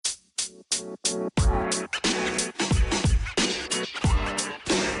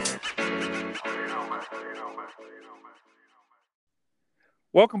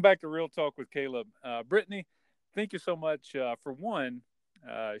Welcome back to Real Talk with Caleb. Brittany, thank you so much for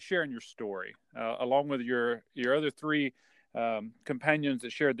sharing your story, along with your other three companions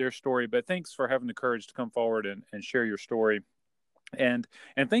that shared their story. But thanks for having the courage to come forward and share your story. And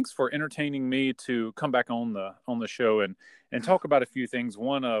thanks for entertaining me to come back on the show and talk about a few things.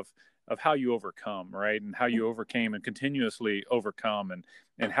 One of how you overcome, right, and how you overcame and continuously overcome,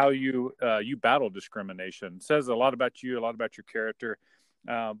 and how you battle discrimination. It says a lot about you, a lot about your character.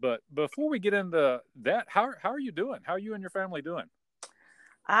 But before we get into that, how are you doing? How are you and your family doing?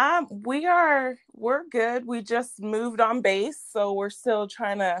 We're good. We just moved on base, so we're still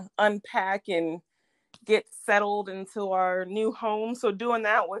trying to unpack and get settled into our new home. So doing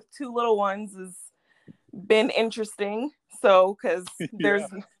that with two little ones has been interesting. So, because there's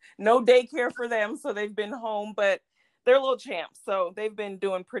no daycare for them, so they've been home, but they're little champs, so they've been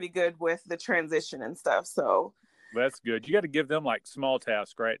doing pretty good with the transition and stuff. So that's good. You got to give them like small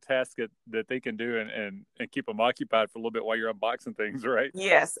tasks, right? Tasks that they can do and keep them occupied for a little bit while you're unboxing things, right?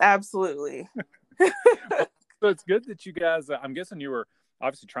 Yes, absolutely. So it's good that you guys, I'm guessing you were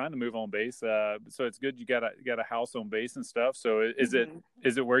obviously trying to move on base. So it's good you got a house on base and stuff. So is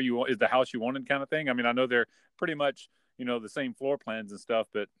it where you want, is the house you wanted kind of thing? I mean, I know they're pretty much, the same floor plans and stuff,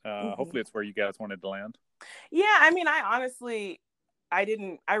 but hopefully it's where you guys wanted to land. Yeah. I mean, I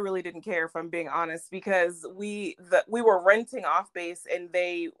really didn't care, if I'm being honest, because we were renting off base and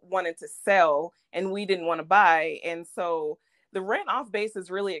they wanted to sell and we didn't want to buy. And so the rent off base is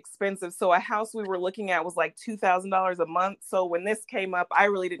really expensive. So a house we were looking at was like $2,000 a month. So when this came up, I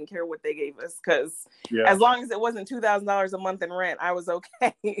really didn't care what they gave us, because as long as it wasn't $2,000 a month in rent, I was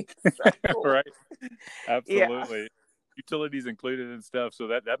okay. So, right. Absolutely. Yeah. Utilities included and stuff. So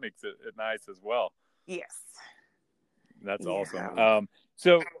that makes it nice as well. Yes. That's awesome.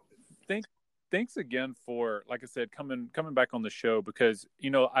 So thanks again for, like I said, coming back on the show, because,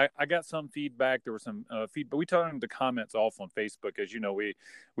 I got some feedback. There was some feedback. We turned the comments off on Facebook. As you know,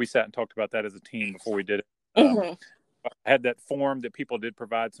 we sat and talked about that as a team before we did it. I had that form that people did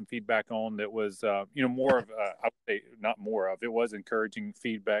provide some feedback on that was, more of, I would say not more of, it was encouraging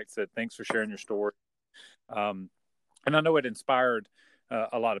feedback. Said, thanks for sharing your story. And I know it inspired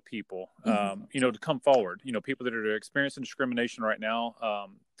a lot of people, to come forward, people that are experiencing discrimination right now,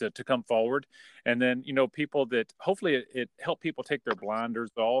 to come forward. And then, people that hopefully it helped people take their blinders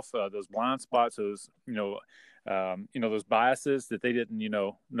off, those blind spots, those, those biases that they didn't,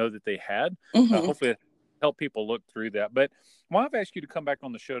 know that they had. Hopefully it helped people look through that. But I've asked you to come back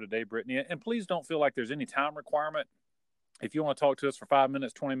on the show today, Brittany, and please don't feel like there's any time requirement. If you want to talk to us for 5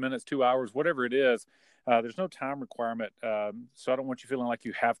 minutes, 20 minutes, 2 hours, whatever it is, there's no time requirement. So I don't want you feeling like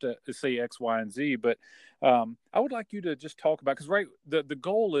you have to say X, Y, and Z. But I would like you to just talk about, because the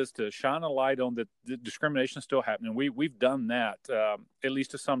goal is to shine a light on the discrimination is still happening. We've done that, at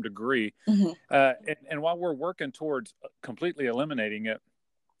least to some degree. And while we're working towards completely eliminating it,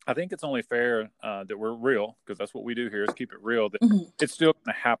 I think it's only fair that we're real, because that's what we do here, is keep it real, that it's still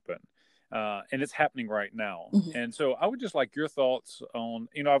going to happen. And it's happening right now. And so I would just like your thoughts on,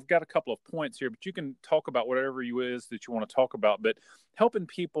 I've got a couple of points here, but you can talk about whatever you is that you want to talk about, but helping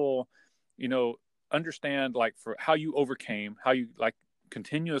people, understand, like, for how you overcame, how you like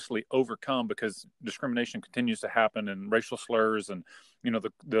continuously overcome, because discrimination continues to happen, and racial slurs, and,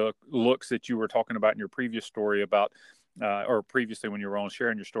 the looks that you were talking about in your previous story about, or previously when you were on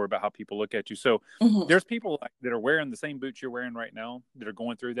sharing your story about how people look at you. So there's people that are wearing the same boots you're wearing right now that are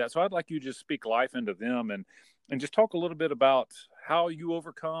going through that. So I'd like you to just speak life into them and just talk a little bit about how you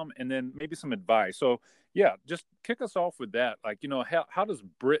overcome, and then maybe some advice. So yeah, just kick us off with that. Like, how does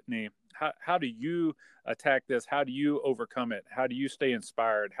Brittany, how do you attack this? How do you overcome it? How do you stay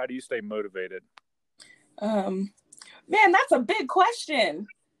inspired? How do you stay motivated? Man, that's a big question.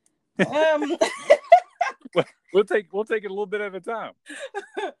 We'll take it a little bit at a time.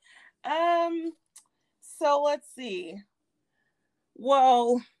 So let's see.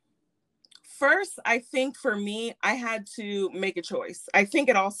 Well, first, I think for me, I had to make a choice. I think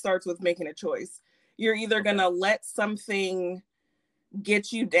it all starts with making a choice. You're either going to let something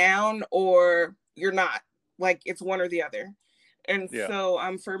get you down, or you're not. Like, it's one or the other. And so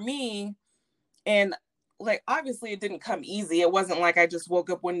for me, and like, obviously it didn't come easy. It wasn't like I just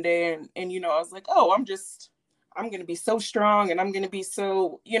woke up one day and I was like, oh, I'm going to be so strong and I'm going to be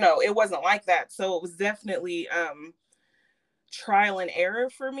so, it wasn't like that. So it was definitely trial and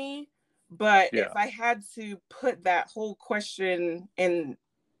error for me. But if I had to put that whole question and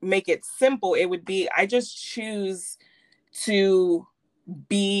make it simple, it would be, I just choose to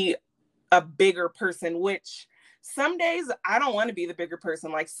be a bigger person, which some days I don't want to be the bigger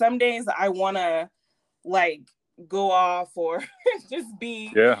person. Like some days I want to like go off or just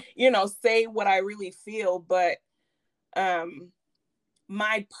be, say what I really feel. But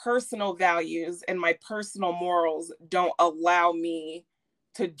my personal values and my personal morals don't allow me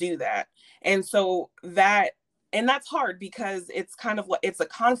to do that. And so that's hard because it's kind of like, it's a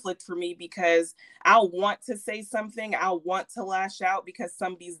conflict for me because I'll want to say something. I'll want to lash out because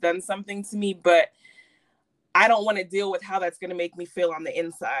somebody's done something to me, but I don't want to deal with how that's going to make me feel on the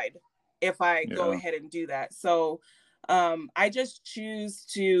inside if I go ahead and do that. So I just choose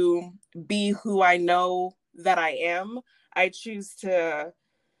to be who I know that I am. I choose to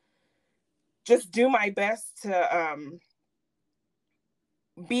just do my best to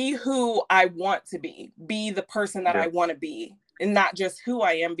be who I want to be the person that I want to be, and not just who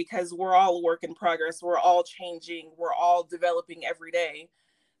I am, because we're all a work in progress. We're all changing. We're all developing every day.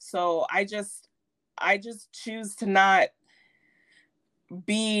 So I just choose to not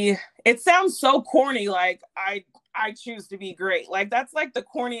be, it sounds so corny, like I choose to be great. Like that's like the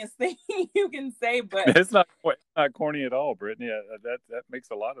corniest thing you can say, but it's not corny at all, Brittany. That makes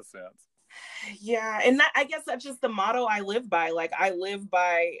a lot of sense. Yeah, and that, I guess that's just the motto I live by. Like I live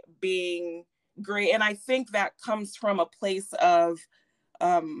by being great, and I think that comes from a place of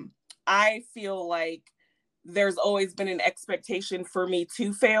I feel like there's always been an expectation for me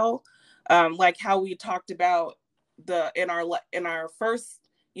to fail, like how we talked about in our first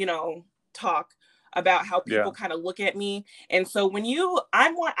talk about how people kind of look at me. And so when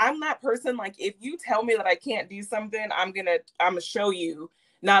I'm that person, like if you tell me that I can't do something, I'm gonna show you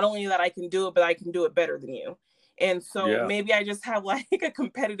not only that I can do it, but I can do it better than you. And so maybe I just have like a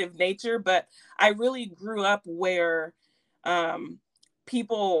competitive nature, but I really grew up where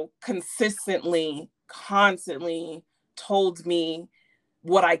people constantly told me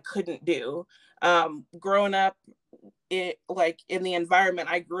what I couldn't do. Growing up, like in the environment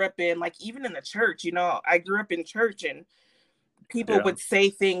I grew up in, like even in the church, I grew up in church, and people would say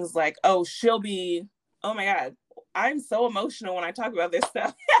things like, oh my God, I'm so emotional when I talk about this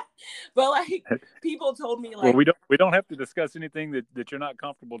stuff. But like people told me like, well, we don't have to discuss anything that you're not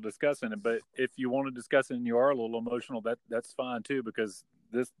comfortable discussing it, but if you want to discuss it and you are a little emotional, that's fine too, because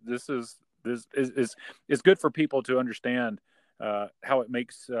this is good for people to understand how it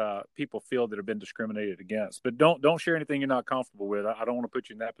makes people feel that have been discriminated against. But don't share anything you're not comfortable with. I don't want to put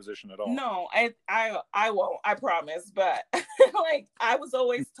you in that position at all. No, I won't, I promise. But like I was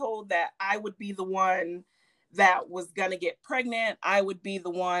always told that I would be the one that was gonna get pregnant. I would be the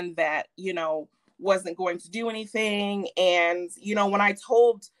one that wasn't going to do anything. And when I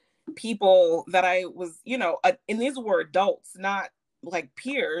told people that I was and these were adults, not like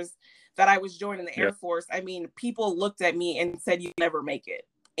peers, that I was joining the Air Force, I mean, people looked at me and said, you never make it.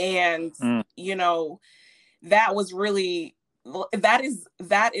 And, that was really, that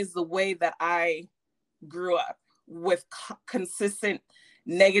is the way that I grew up, with consistent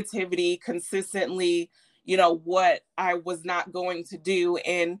negativity, consistently, what I was not going to do.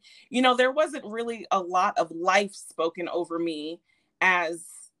 And, there wasn't really a lot of life spoken over me as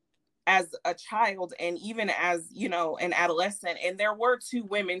a child, and even as an adolescent. And there were two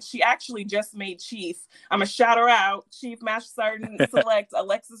women. She actually just made chief. I'm gonna shout her out, Chief Master Sergeant Select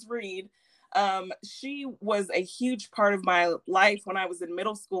Alexis Reed. She was a huge part of my life when I was in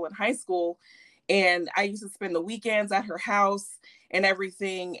middle school and high school, and I used to spend the weekends at her house and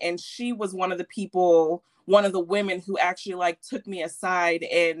everything. And she was one of the women who actually like took me aside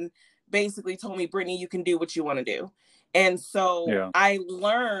and basically told me, Brittany, you can do what you want to do. And so I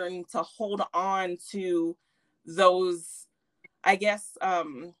learned to hold on to those, I guess,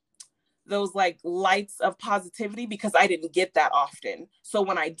 those like lights of positivity, because I didn't get that often. So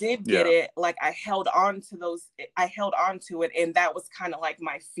when I did get it, like I held on to it, and that was kind of like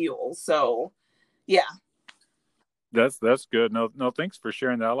my fuel. So yeah. That's good. No, thanks for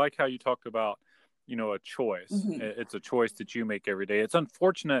sharing that. I like how you talked about, a choice. Mm-hmm. It's a choice that you make every day. It's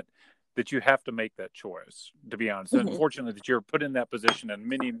unfortunate that you have to make that choice, to be honest. Mm-hmm. Unfortunately that you're put in that position, and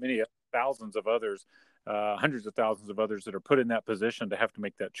many thousands of others, hundreds of thousands of others that are put in that position to have to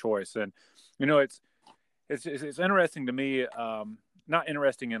make that choice. And it's interesting to me, not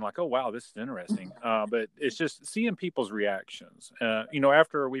interesting in like, oh wow, this is interesting, but it's just seeing people's reactions.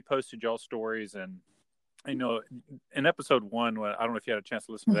 After we posted y'all stories, and in episode 1, when I don't know if you had a chance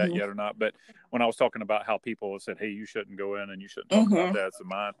to listen to that yet or not, but when I was talking about how people said, hey, you shouldn't go in and you shouldn't talk about that, it's a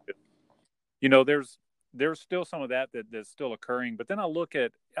mind. There's still some of that's still occurring. But then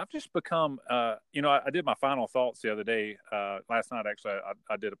I've just become, I did my final thoughts the other day, last night, actually.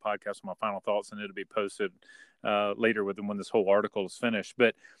 I did a podcast on my final thoughts, and it'll be posted later when this whole article is finished.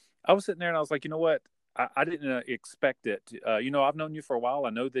 But I was sitting there and I was like, you know what? I didn't expect it. I've known you for a while. I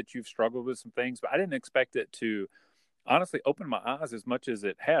know that you've struggled with some things, but I didn't expect it to honestly open my eyes as much as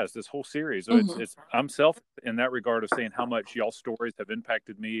it has this whole series. So I'm self in that regard of saying how much y'all stories have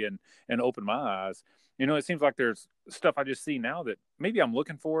impacted me and opened my eyes. It seems like there's stuff I just see now that maybe I'm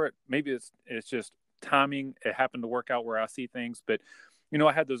looking for it. Maybe it's just timing. It happened to work out where I see things, but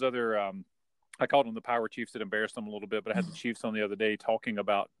I had those other, I called them the power chiefs that embarrassed them a little bit, but I had the chiefs on the other day talking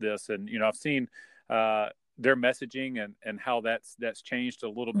about this. And, I've seen their messaging and how that's changed a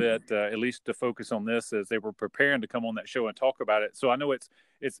little bit, at least to focus on this as they were preparing to come on that show and talk about it. So I know it's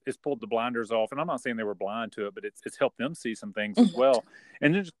pulled the blinders off, and I'm not saying they were blind to it, but it's helped them see some things as well.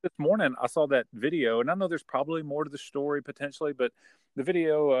 And then just this morning I saw that video, and I know there's probably more to the story potentially, but the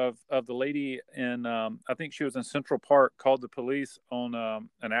video of the lady in, I think she was in Central Park, called the police on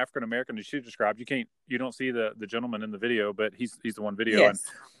an African-American that she described. You don't see the gentleman in the video, but he's the one video. Yes.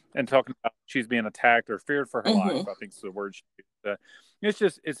 And talking about she's being attacked or feared for her life, I think is the word she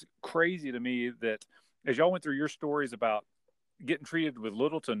used. It's crazy to me that as y'all went through your stories about getting treated with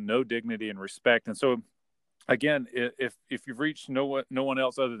little to no dignity and respect. And so, again, if you've reached no one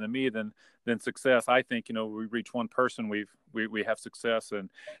else other than me, then success. I think we reach one person, we have success. And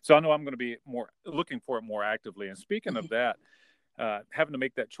so I know I'm going to be more looking for it more actively. And speaking of that, having to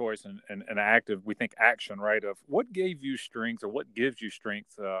make that choice and active, we think action, right? Of what gave you strength or what gives you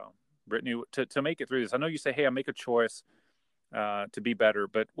strength, Brittany, to make it through this. I know you say, hey, I make a choice to be better,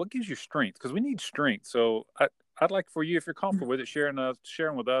 but what gives you strength? Because we need strength. So I'd like for you, if you're comfortable with it, sharing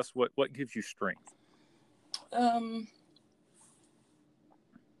with us what gives you strength.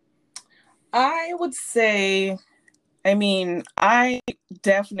 I would say, I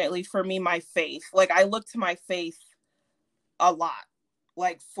definitely, for me, my faith, like I look to my faith a lot,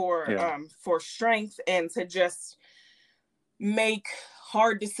 like for strength and to just make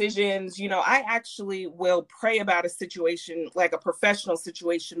hard decisions. I actually will pray about a situation, like a professional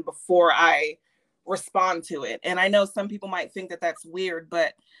situation, before I respond to it. And I know some people might think that that's weird,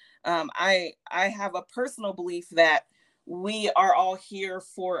 but I have a personal belief that we are all here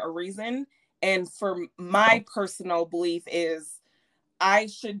for a reason. And for my personal belief is I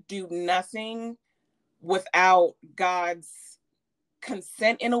should do nothing without God's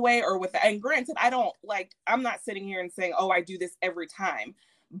consent in a way, or and granted, I'm not sitting here and saying, oh, I do this every time,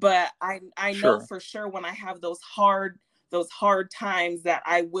 but I know for sure when I have those hard times that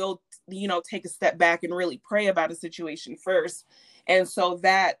I will, take a step back and really pray about a situation first. And so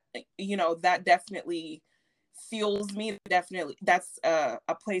that, that definitely fuels me. Definitely. That's a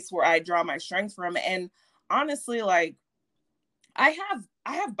place where I draw my strength from. And honestly, like I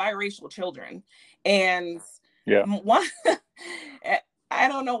have biracial children, and one, I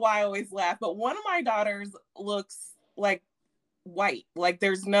don't know why I always laugh, but one of my daughters looks like white. Like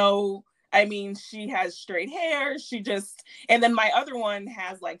there's no, she has straight hair. And then my other one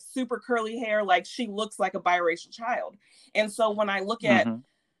has like super curly hair. Like she looks like a biracial child. And so when I look at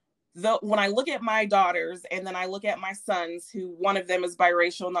when I look at my daughters, and then I look at my sons, who one of them is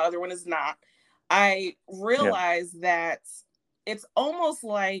biracial and the other one is not, I realize that it's almost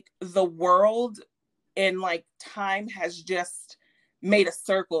like the world and like time has just made a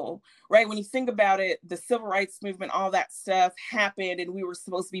circle, right? When you think about it, the civil rights movement, all that stuff happened, and we were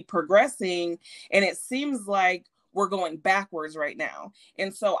supposed to be progressing, and it seems like we're going backwards right now.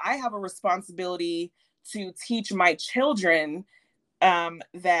 And so I have a responsibility to teach my children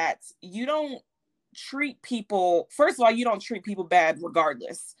that you don't treat people, first of all, you don't treat people bad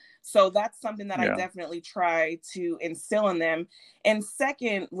regardless. So that's something that I definitely try to instill in them. And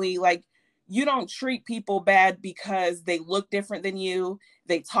secondly, like, you don't treat people bad because they look different than you,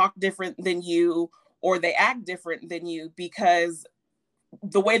 they talk different than you, or they act different than you, because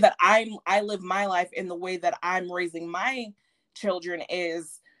the way that I live my life and the way that I'm raising my children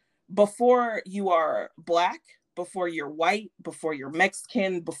is, before you are Black, before you're white, before you're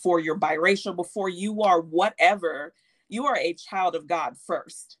Mexican, before you're biracial, before you are whatever, you are a child of God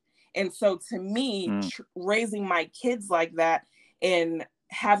first. And so to me, raising my kids like that and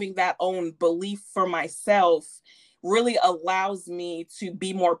having that own belief for myself really allows me to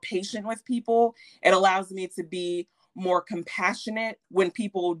be more patient with people. It allows me to be more compassionate when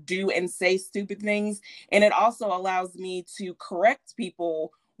people do and say stupid things. And it also allows me to correct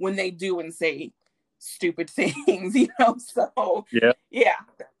people when they do and say stupid things, so yeah,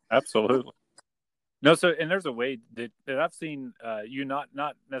 absolutely. No, so, and there's a way that I've seen you not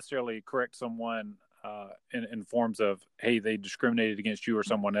necessarily correct someone in forms of, hey, they discriminated against you or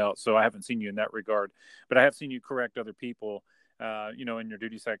someone else. So I haven't seen you in that regard, but I have seen you correct other people in your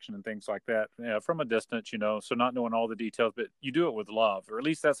duty section and things like that, from a distance, so not knowing all the details, but you do it with love, or at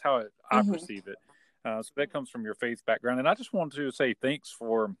least that's how I perceive it. So that comes from your faith background. And I just wanted to say thanks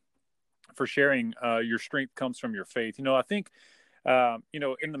for sharing. Your strength comes from your faith. I think,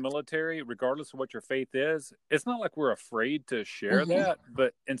 in the military, regardless of what your faith is, it's not like we're afraid to share that,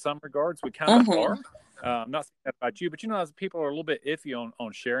 but in some regards we kind of are. I'm not saying that about you, but as people are a little bit iffy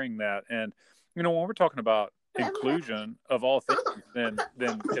on sharing that. And, when we're talking about inclusion of all things, then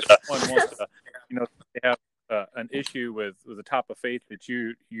if someone wants to, have an issue with the type of faith that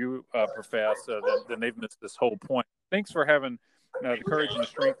you profess, then they've missed this whole point. Thanks for having the courage and the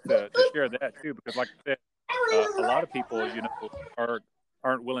strength to share that too, because like I said, a lot of people,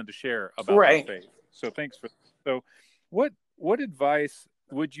 aren't willing to share about their faith. So thanks for. So, what advice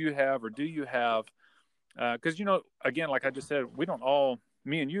would you have, or do you have? Because again, like I just said, we don't all.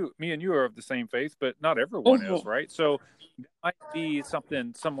 Me and you are of the same faith, but not everyone is, right? So that might be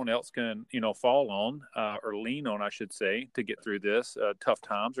something someone else can, fall on, or lean on, I should say, to get through this tough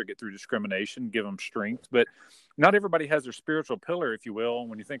times, or get through discrimination, give them strength. But not everybody has their spiritual pillar, if you will.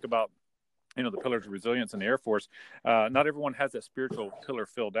 When you think about, the pillars of resilience in the Air Force, not everyone has that spiritual pillar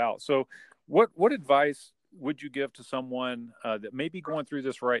filled out. So what advice would you give to someone that may be going through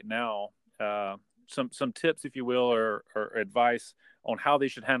this right now? Some tips, if you will, or advice on how they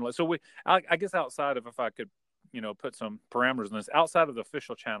should handle it. So I guess outside of, if I could, put some parameters on this, outside of the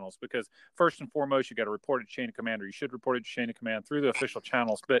official channels, because first and foremost, you got to report it to chain of command, or you should report it to chain of command through the official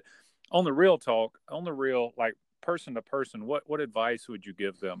channels. But on the real talk, like person to person, what advice would you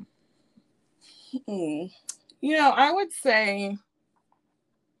give them? I would say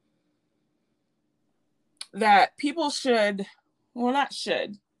that people should, my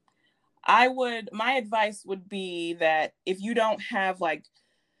advice would be that if you don't have like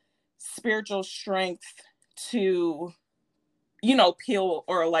spiritual strength to, peel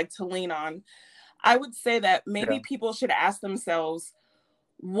or like to lean on, I would say that maybe people should ask themselves,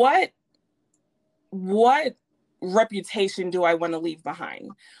 what reputation do I want to leave behind?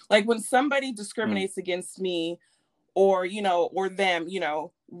 Like when somebody discriminates against me, or, or them,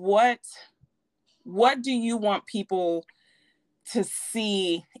 what do you want people to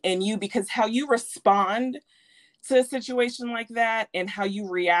see in you? Because how you respond to a situation like that, and how you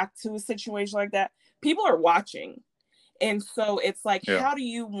react to a situation like that, people are watching. And so it's like, how do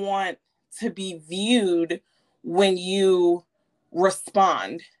you want to be viewed when you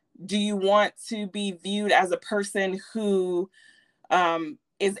respond? Do you want to be viewed as a person who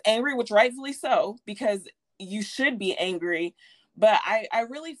is angry, which rightfully so, because you should be angry. But I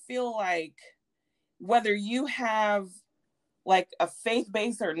really feel like whether you have like a faith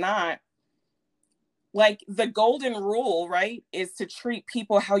base or not, like the golden rule, right, is to treat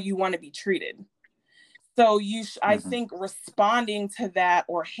people how you want to be treated. So I think responding to that,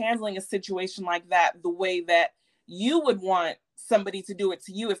 or handling a situation like that the way that you would want somebody to do it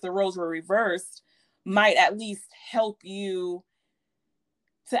to you if the roles were reversed, might at least help you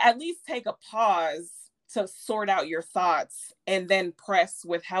to at least take a pause to sort out your thoughts, and then press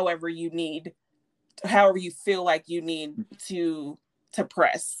with however you feel like you need to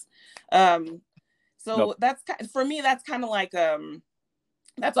press. That's, for me, that's kind of like,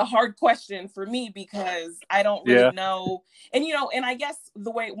 that's a hard question for me, because I don't really know. And, and I guess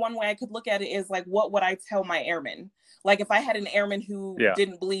one way I could look at it is like, what would I tell my airmen? Like if I had an airman who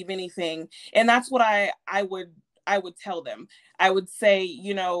didn't believe anything, and that's what I would tell them. I would say,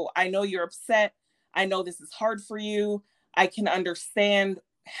 I know you're upset. I know this is hard for you. I can understand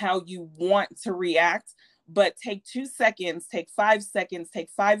how you want to react, but take 2 seconds, take 5 seconds, take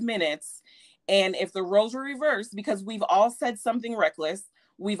 5 minutes. And if the roles were reversed, because we've all said something reckless,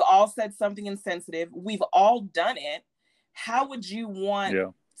 we've all said something insensitive, we've all done it. How would you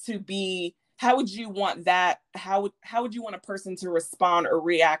want to be? How would you want that? How would you want a person to respond or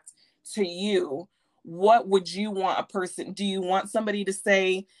react to you? What would you want a person? Do you want somebody to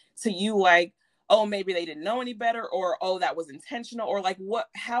say to you like, oh, maybe they didn't know any better, or oh, that was intentional, or like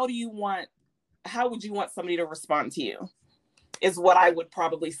how would you want somebody to respond to you? Is what I would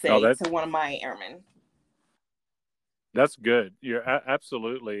probably say to one of my airmen. That's good. You're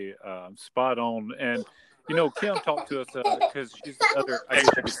absolutely spot on. And, Kim talked to us because she's the other, I guess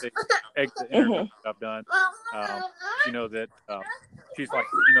you could say, exit interview I've done. That she's like,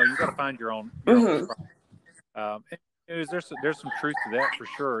 you got to find your own there's some truth to that for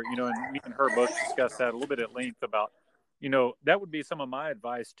sure. And me and her both discussed that a little bit at length about, that would be some of my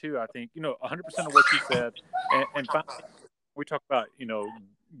advice too. I think, 100% of what you said, and finally, we talk about,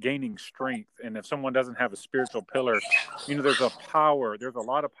 gaining strength. And if someone doesn't have a spiritual pillar, there's a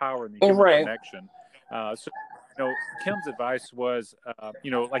lot of power in the human connection. So Kim's advice was, like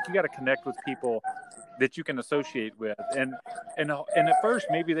you got to connect with people that you can associate with, and at first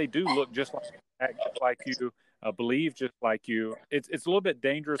maybe they do look just like, act just like you, believe just like you. It's a little bit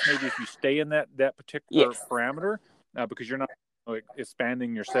dangerous maybe if you stay in that particular parameter, because you're not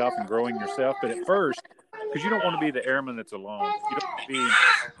expanding yourself and growing yourself. But at first, because you don't want to be the airman that's alone, you don't want to be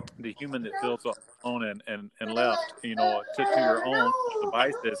the human that feels alone and left, to your own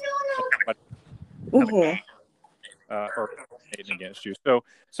devices. Or against you. So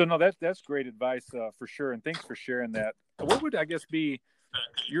no, that's great advice for sure, and thanks for sharing that. What would, I guess, be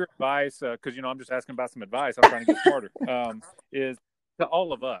your advice? Because I'm just asking about some advice. I'm trying to get smarter. Is to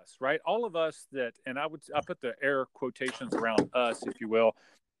all of us, right? All of us that, and I put the air quotations around us, if you will,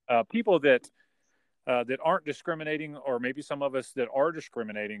 people that aren't discriminating, or maybe some of us that are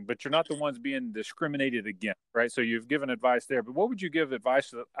discriminating, but you're not the ones being discriminated against, right? So you've given advice there, but what would you give advice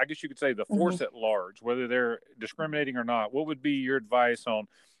to, I guess you could say, the force at large, whether they're discriminating or not? What would be your advice on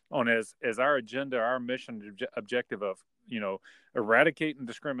as our agenda, our mission objective of, eradicating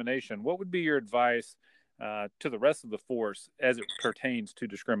discrimination? What would be your advice to the rest of the force as it pertains to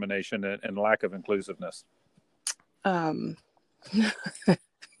discrimination and lack of inclusiveness?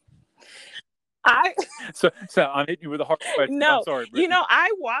 So I'm hitting you with a hard question. No, I'm sorry, Brittany.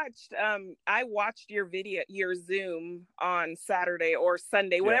 I watched your video, your Zoom on Saturday or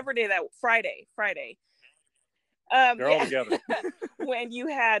Sunday, whatever day that Friday. They're all together. When you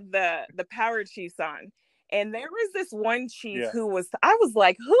had the Power Chiefs on, and there was this one chief who I was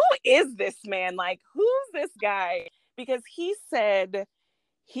like, who is this man? Like, who's this guy? Because he said,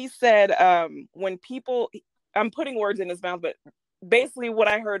 when people, I'm putting words in his mouth, but basically what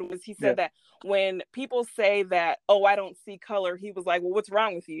I heard was he said that when people say that, oh, I don't see color, he was like, well, what's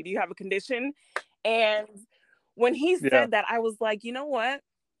wrong with you? Do you have a condition? And when he said that, I was like, you know what?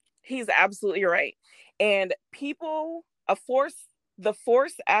 He's absolutely right. And people, the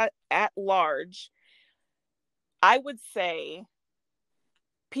force at large, I would say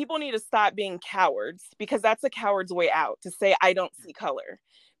people need to stop being cowards, because that's a coward's way out, to say, I don't see color,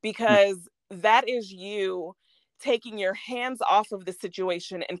 because that is you taking your hands off of the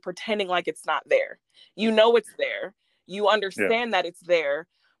situation and pretending like it's not there. It's there. You understand that it's there,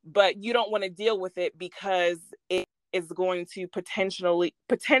 but you don't want to deal with it because it is going to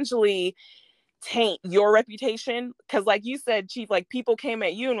potentially taint your reputation. Because like you said, Chief, like people came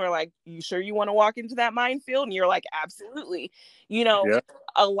at you and were like, you sure you want to walk into that minefield? And you're like, absolutely.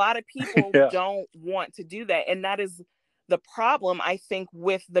 A lot of people don't want to do that. And that is the problem, I think,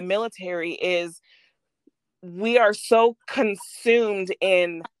 with the military, is we are so consumed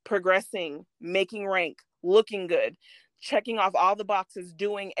in progressing, making rank, looking good, checking off all the boxes,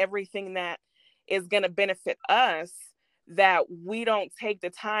 doing everything that is going to benefit us, that we don't take the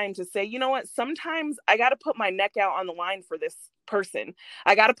time to say, you know what, sometimes I got to put my neck out on the line for this person.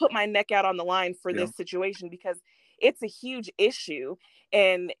 I got to put my neck out on the line for this situation, because it's a huge issue.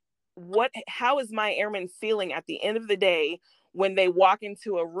 And how is my airman feeling at the end of the day when they walk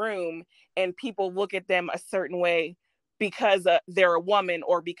into a room and people look at them a certain way because they're a woman,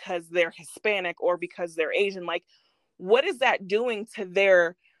 or because they're Hispanic, or because they're Asian? Like, what is that doing to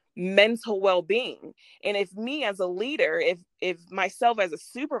their mental well-being? And if me as a leader, if myself as a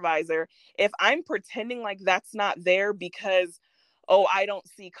supervisor, if I'm pretending like that's not there because, oh, I don't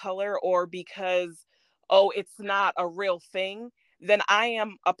see color, or because, oh, it's not a real thing, then I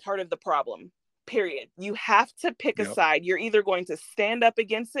am a part of the problem. Period. You have to pick a side. You're either going to stand up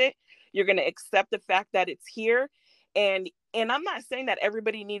against it, you're going to accept the fact that it's here, and I'm not saying that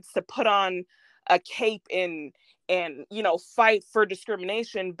everybody needs to put on a cape and fight for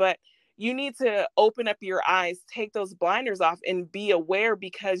discrimination, but you need to open up your eyes, take those blinders off, and be aware,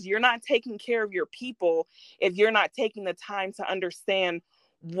 because you're not taking care of your people if you're not taking the time to understand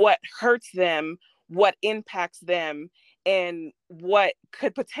what hurts them, what impacts them, and what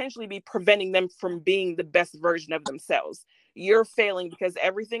could potentially be preventing them from being the best version of themselves. You're failing because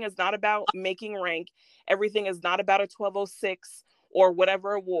everything is not about making rank. Everything is not about a 1206 or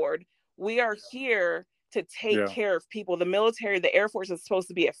whatever award. We are here to take care of people. The military, the Air Force is supposed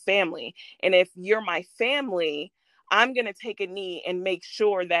to be a family. And if you're my family, I'm going to take a knee and make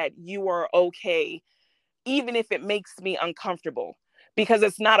sure that you are okay, even if it makes me uncomfortable, because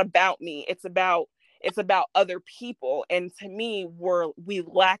it's not about me. It's about other people. And to me, we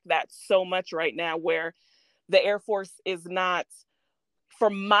lack that so much right now, where the Air Force is not,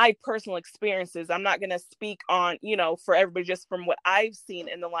 from my personal experiences, I'm not going to speak on, for everybody, just from what I've seen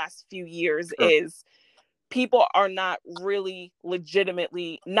in the last few years, is people are not really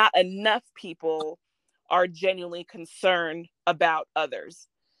legitimately, not enough people are genuinely concerned about others.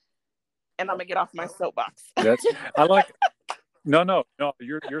 and I'm gonna get off my soapbox. I like. No.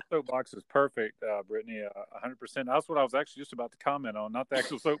 Your soapbox is perfect, Brittany. 100%. That's what I was actually just about to comment on, not the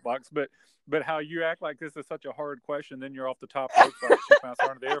actual soapbox, but how you act like this is such a hard question. Then you're off the top rope, like she found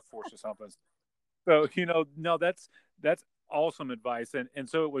out in the Air Force or something. So no, that's awesome advice. And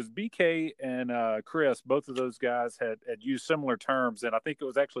so it was BK and Chris. Both of those guys had used similar terms, and I think it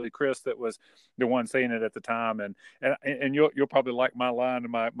was actually Chris that was the one saying it at the time. And you'll probably like my line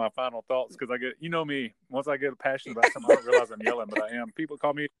and my final thoughts, because I get, me, once I get passionate about something, I don't realize I'm yelling, but I am. People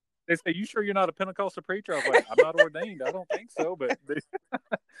call me. They say, "You sure you're not a Pentecostal preacher?" I was like, "I'm not ordained. I don't think so." But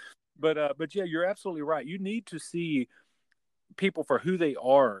yeah, you're absolutely right. You need to see people for who they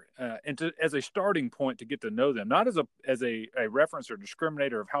are, and as a starting point to get to know them, not as a reference or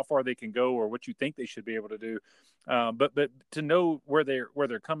discriminator of how far they can go or what you think they should be able to do, but to know where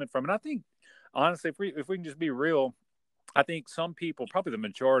they're coming from. And I think, honestly, if we can just be real, I think some people, probably the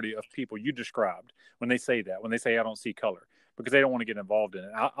majority of people you described, when they say I don't see color, because they don't want to get involved in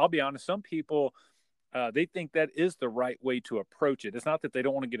it. I'll be honest, some people, they think that is the right way to approach it. It's not that they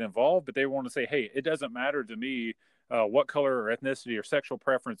don't want to get involved, but they want to say, hey, it doesn't matter to me what color or ethnicity or sexual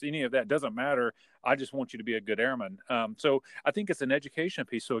preference, any of that doesn't matter. I just want you to be a good airman. So I think it's an education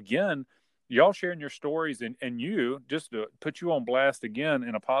piece. So again, y'all sharing your stories, and you, just to put you on blast again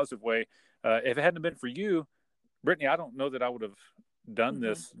in a positive way, if it hadn't been for you, Brittany, I don't know that I would have done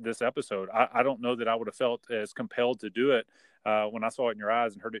this episode. I don't know that I would have felt as compelled to do it when I saw it in your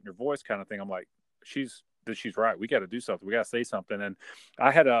eyes and heard it in your voice, kind of thing. I'm like, she's right. We got to do something. We got to say something. And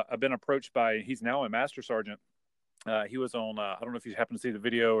I've been approached by, he's now a master sergeant. He was on, I don't know if you happen to see the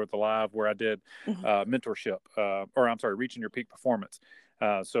video or the live where I did mentorship, reaching your peak performance.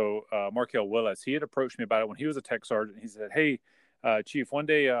 So Markel Willis, he had approached me about it when he was a tech sergeant. He said, hey, Chief, one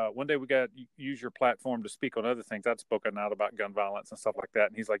day we got to use your platform to speak on other things. I'd spoken out about gun violence and stuff like that.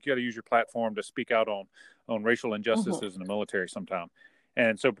 And he's like, you got to use your platform to speak out on racial injustices in the military sometime.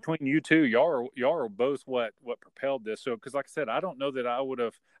 And so between you two, y'all are both what propelled this. So, because like I said, I don't know that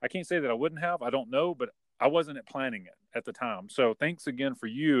I can't say that I wouldn't have, I don't know, but I wasn't planning it at the time. So thanks again for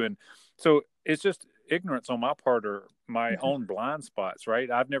you. And so it's just ignorance on my part, or my own blind spots, right?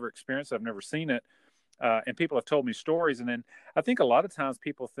 I've never experienced it. I've never seen it. And people have told me stories. And then I think a lot of times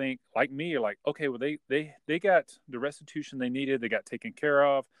people think, like me, like, okay, well, they got the restitution they needed. They got taken care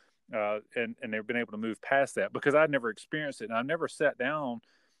of. And they've been able to move past that, because I'd never experienced it. And I never sat down,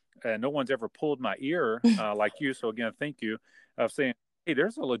 and no one's ever pulled my ear like you. So again, thank you, of saying, hey,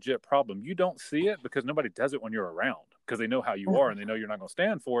 there's a legit problem. You don't see it because nobody does it when you're around, because they know how you are and they know you're not going to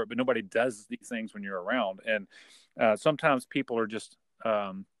stand for it, but nobody does these things when you're around. And sometimes people are just,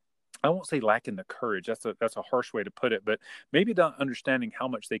 I won't say lacking the courage. That's a harsh way to put it, but maybe not understanding how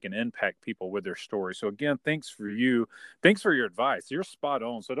much they can impact people with their story. So again, thanks for you. Thanks for your advice. You're spot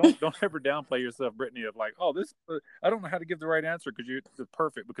on. So don't ever downplay yourself, Brittany, of like, oh, this, I don't know how to give the right answer, because you're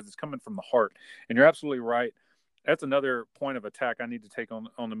perfect, because it's coming from the heart. And you're absolutely right. That's another point of attack I need to take on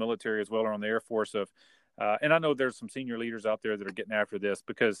the military as well, or on the Air Force of, and I know there's some senior leaders out there that are getting after this,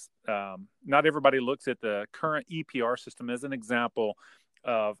 because not everybody looks at the current EPR system as an example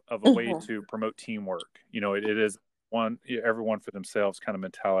of a way to promote teamwork. It is everyone for themselves kind of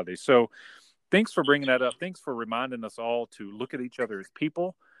mentality. So thanks for bringing that up. Thanks for reminding us all to look at each other as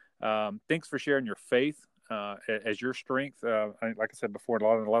people. Thanks for sharing your faith as your strength. Like I said before,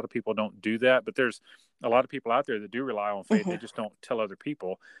 a lot of people don't do that, but there's a lot of people out there that do rely on faith. They just don't tell other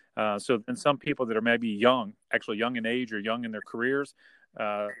people. So then some people that are maybe young in age or young in their careers,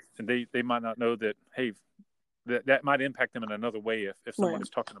 and they might not know that, hey, that might impact them in another way if someone is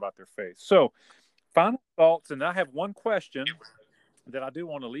talking about their faith. So final thoughts, and I have one question that I do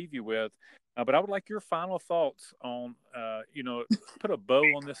want to leave you with, but I would like your final thoughts on, put a bow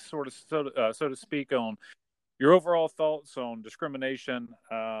on this sort of, so to speak, on your overall thoughts on discrimination,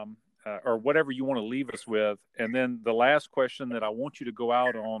 or whatever you want to leave us with. And then the last question that I want you to go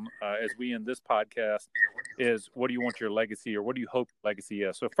out on as we end this podcast is, what do you want your legacy, or what do you hope legacy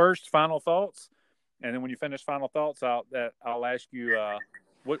is? So first, final thoughts. And then when you finish final thoughts out, that I'll ask you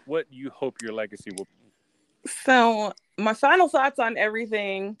what you hope your legacy will be. So my final thoughts on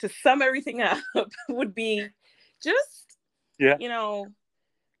everything, to sum everything up, would be just,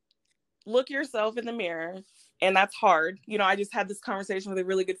 look yourself in the mirror. And that's hard. I just had this conversation with a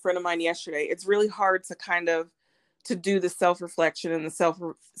really good friend of mine yesterday. It's really hard to do the self-reflection and the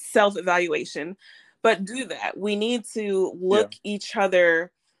self-evaluation, but do that. We need to look at each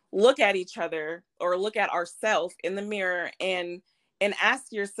other, or look at ourselves in the mirror and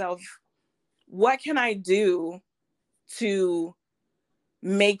ask yourself, what can I do to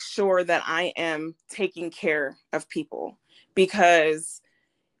make sure that I am taking care of people? Because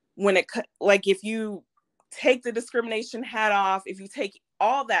like if you take the discrimination hat off, if you take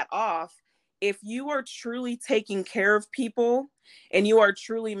all that off, if you are truly taking care of people and you are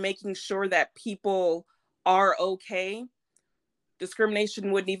truly making sure that people are okay,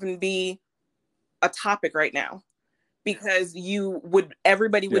 discrimination wouldn't even be a topic right now, because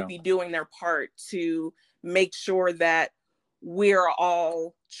everybody would be doing their part to make sure that we're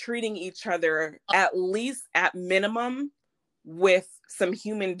all treating each other, at least at minimum, with some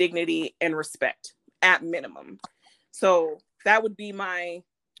human dignity and respect, at minimum. So that would be my,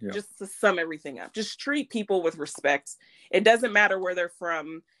 just to sum everything up, just treat people with respect. It doesn't matter where they're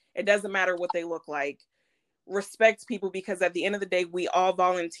from. It doesn't matter what they look like. Respect people, because at the end of the day, we all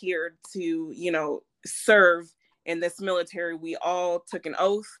volunteered to, serve in this military. We all took an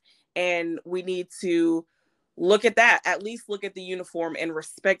oath, and we need to look at that, at least look at the uniform and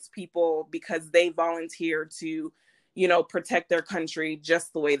respect people because they volunteered to, protect their country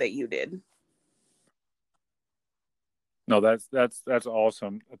just the way that you did. No, that's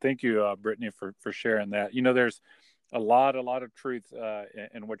awesome. Thank you, Brittany, for sharing that. There's a lot of truth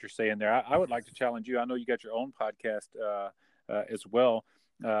in what you're saying there. I would like to challenge you. I know you got your own podcast as well.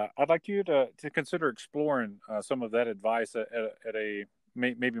 I'd like you to consider exploring some of that advice at a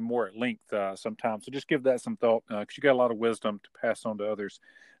maybe more at length sometime. So just give that some thought, because you got a lot of wisdom to pass on to others,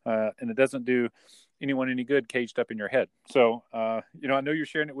 and it doesn't do anyone any good caged up in your head. So I know you're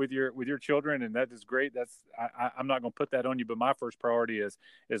sharing it with your children, and that is great. I'm not going to put that on you, but my first priority is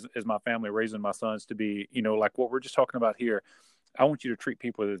my family, raising my sons to be like what we're just talking about here. I want you to treat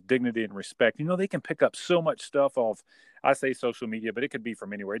people with dignity and respect. They can pick up so much stuff off, I say social media, but it could be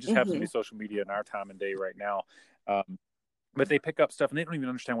from anywhere. It just happens to be social media in our time and day right now. But they pick up stuff and they don't even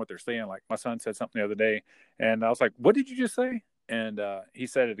understand what they're saying. Like my son said something the other day, and I was like, "What did you just say?" And he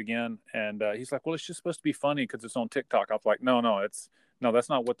said it again, and he's like, "Well, it's just supposed to be funny because it's on TikTok." I was like, No, that's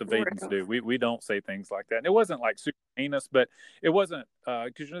not what the Vadens do. We don't say things like that." And it wasn't like super heinous, but it wasn't,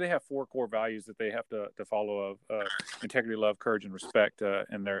 because they have 4 core values that they have to follow: of integrity, love, courage, and respect.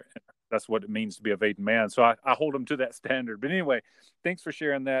 And that's what it means to be a Vaden man. So I hold them to that standard. But anyway, thanks for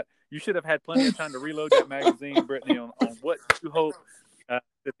sharing that. You should have had plenty of time to reload that magazine, Brittany, on what you hope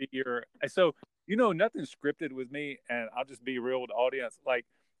to be your. So nothing's scripted with me, and I'll just be real with the audience. Like,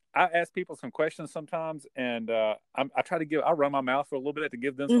 I ask people some questions sometimes, and I try to I run my mouth for a little bit to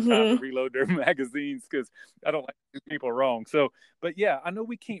give them some time to reload their magazines, because I don't like to do people wrong. So, but yeah, I know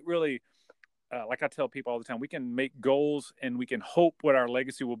we can't really, like I tell people all the time, we can make goals and we can hope what our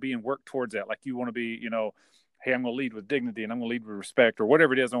legacy will be and work towards that. Like you want to be, hey, I'm going to lead with dignity and I'm going to lead with respect, or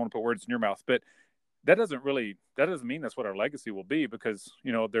whatever it is. I want to put words in your mouth, but that doesn't mean that's what our legacy will be, because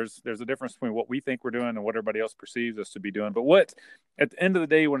there's a difference between what we think we're doing and what everybody else perceives us to be doing. But what, at the end of the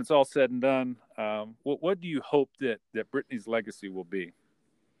day, when it's all said and done, what do you hope that Brittany's legacy will be?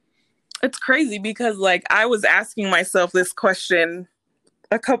 It's crazy because I was asking myself this question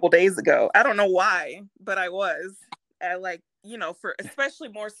a couple days ago. I don't know why, but I was for especially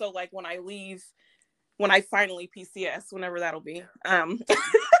more so when I leave, when I finally PCS, whenever that'll be.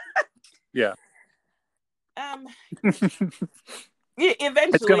 Yeah.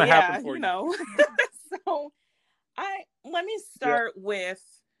 Eventually, it's gonna happen for you. So let me start with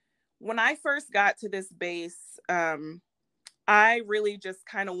when I first got to this base. I really just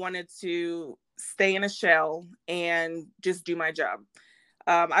kind of wanted to stay in a shell and just do my job.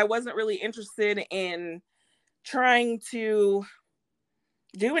 I wasn't really interested in trying to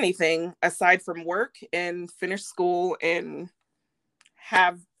do anything aside from work and finish school and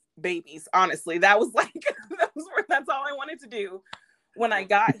have babies. Honestly, that was that's all I wanted to do when I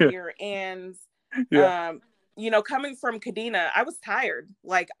got here. And coming from Kadena, I was tired.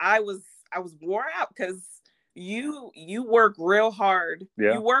 I was wore out, because you work real hard.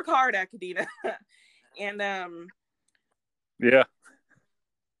 You work hard at Kadena. And it's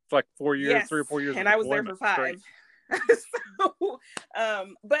like 4 years, 3 or 4 years, and I was there for 5. So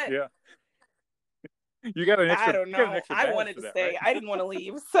but you got an extra, I don't know, I wanted to stay, right? I didn't want to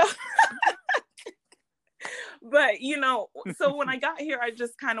leave. So but so when I got here, I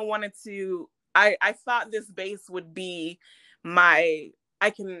just kind of wanted to, I thought this base would be I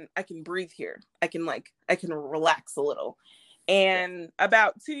can breathe here. I can relax a little. And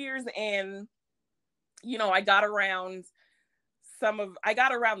about 2 years in, I got around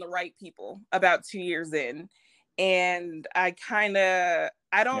the right people about 2 years in. And I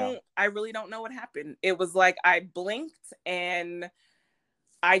really don't know what happened. It was I blinked and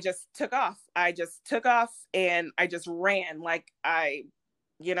I just took off. And I just ran. I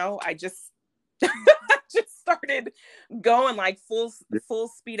just just started going full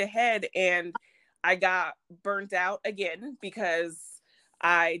speed ahead, and I got burnt out again because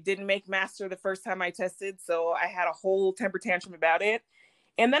I didn't make master the first time I tested, so I had a whole temper tantrum about it.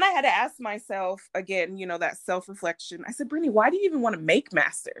 And then I had to ask myself again, you know, that self-reflection. I said, Brittany, why do you even want to make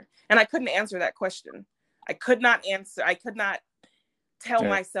master? And I couldn't answer that question. I could not tell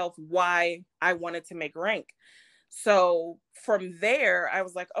myself why I wanted to make rank. So from there, I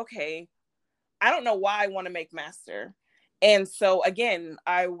was like, okay, I don't know why I want to make master. And so again,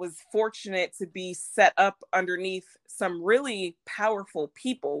 I was fortunate to be set up underneath some really powerful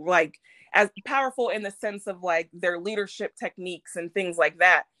people, like as powerful in the sense of like their leadership techniques and things like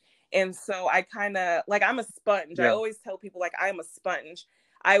that. And so I kind of like, I'm a sponge. I always tell people like I'm a sponge.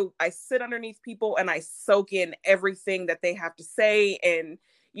 I sit underneath people and I soak in everything that they have to say. And,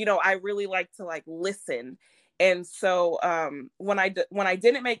 you know, I really like to like listen. And so when I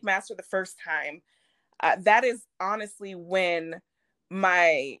didn't make master the first time, that is honestly when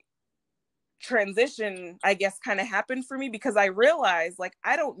my transition, I guess, kind of happened for me, because I realized like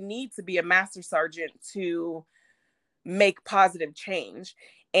I don't need to be a master sergeant to make positive change.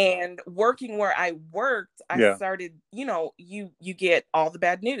 And working where I worked, I started, you know, you get all the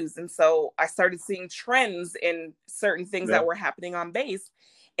bad news. And so I started seeing trends in certain things that were happening on base.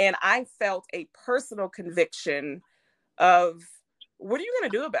 And I felt a personal conviction of, what are you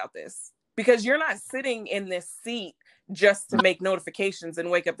going to do about this? Because you're not sitting in this seat just to make notifications and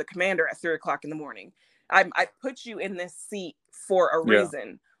wake up the commander at 3:00 in the morning. I put you in this seat for a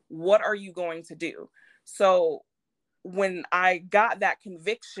reason. What are you going to do? So when I got that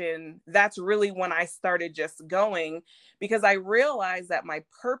conviction, that's really when I started just going, because I realized that my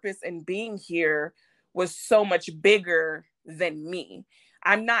purpose in being here was so much bigger than me.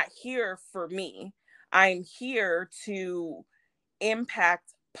 I'm not here for me. I'm here to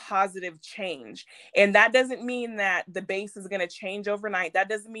impact positive change. And that doesn't mean that the base is going to change overnight. That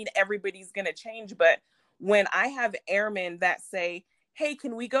doesn't mean everybody's going to change. But when I have airmen that say, hey,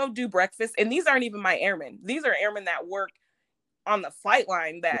 can we go do breakfast? And these aren't even my airmen. These are airmen that work on the flight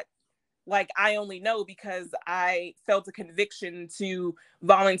line that like I only know because I felt a conviction to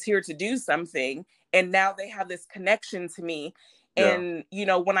volunteer to do something. And now they have this connection to me. And, you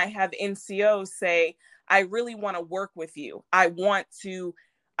know, when I have NCOs say, I really want to work with you, I want to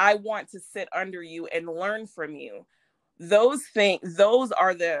sit under you and learn from you. Those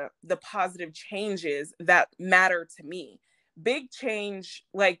are the positive changes that matter to me. Big change,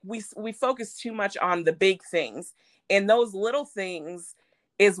 like we focus too much on the big things, and those little things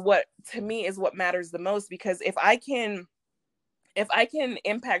is what to me is what matters the most. Because if I can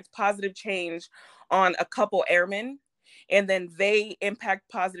impact positive change on a couple airmen, and then they impact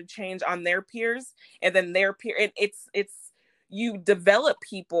positive change on their peers, and then their peer, and it's you develop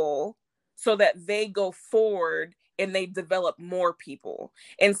people so that they go forward and they develop more people.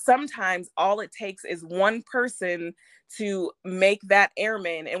 And sometimes all it takes is one person to make that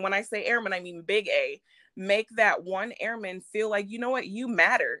airman, and when I say airman, I mean big A, make that one airman feel like, you know what, you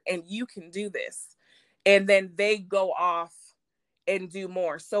matter and you can do this. And then they go off and do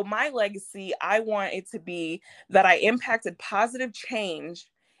more. So my legacy, I want it to be that I impacted positive change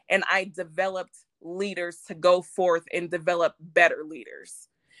and I developed leaders to go forth and develop better leaders,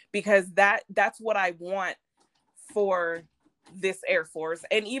 because that's what I want for this Air Force.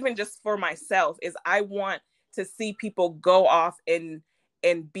 And even just for myself, is I want to see people go off and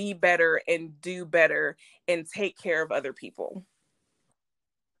be better and do better and take care of other people.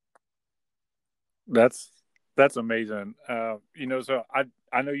 That's amazing. You know, so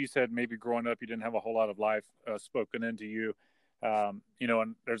I know you said maybe growing up you didn't have a whole lot of life spoken into you. You know,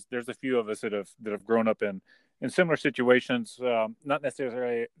 and there's a few of us that have grown up in similar situations, not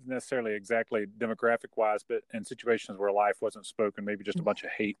necessarily exactly demographic wise, but in situations where life wasn't spoken, maybe just a bunch of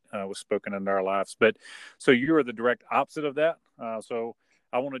hate was spoken into our lives. But so you are the direct opposite of that. So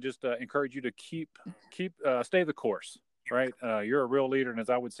I want to just encourage you to keep stay the course, right? You're a real leader, and as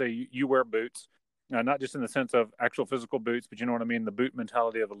I would say, you wear boots. Not just in the sense of actual physical boots, but you know what I mean? The boot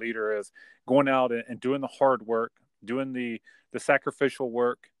mentality of a leader is going out and doing the hard work, doing the sacrificial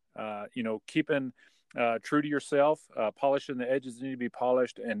work, you know, keeping true to yourself, polishing the edges that need to be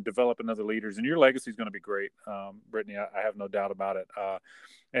polished, and developing other leaders. And your legacy is going to be great, Brittany. I have no doubt about it.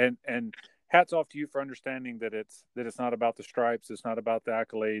 And hats off to you for understanding that it's not about the stripes. It's not about the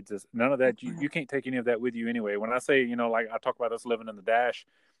accolades. It's none of that. You can't take any of that with you anyway. When I say, you know, like I talk about us living in the dash,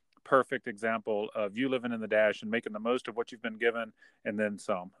 perfect example of you living in the dash and making the most of what you've been given and then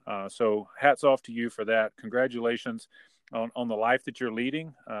some. So hats off to you for that. Congratulations on the life that you're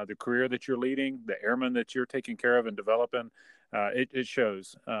leading, the career that you're leading, the airmen that you're taking care of and developing. It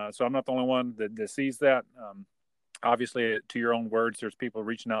shows. So I'm not the only one that sees that. Obviously, to your own words, there's people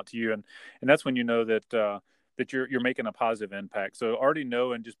reaching out to you, and that's when you know that that you're making a positive impact. So already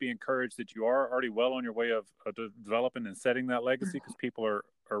know and just be encouraged that you are already well on your way of developing and setting that legacy, because people are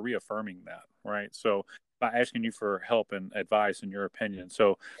reaffirming that, right? So by asking you for help and advice and your opinion.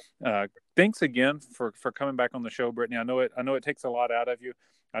 So thanks again for coming back on the show, Brittany. I know it takes a lot out of you.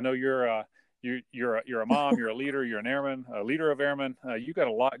 I know you're a mom, you're a leader, you're an airman, a leader of airmen. You got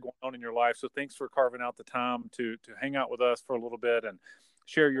a lot going on in your life. So thanks for carving out the time to hang out with us for a little bit and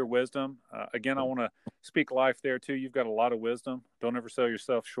share your wisdom. Again, I want to speak life there too. You've got a lot of wisdom. Don't ever sell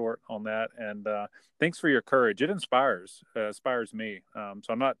yourself short on that. And thanks for your courage. It inspires me. So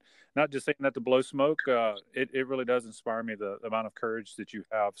I'm not just saying that to blow smoke. It really does inspire me, the amount of courage that you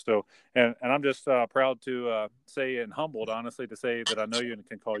have. So, and I'm just proud to say, and humbled, honestly, to say that I know you and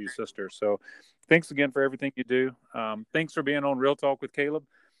can call you sister. So thanks again for everything you do. Thanks for being on Real Talk with Caleb.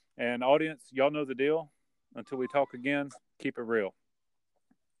 And audience, y'all know the deal. Until we talk again, keep it real.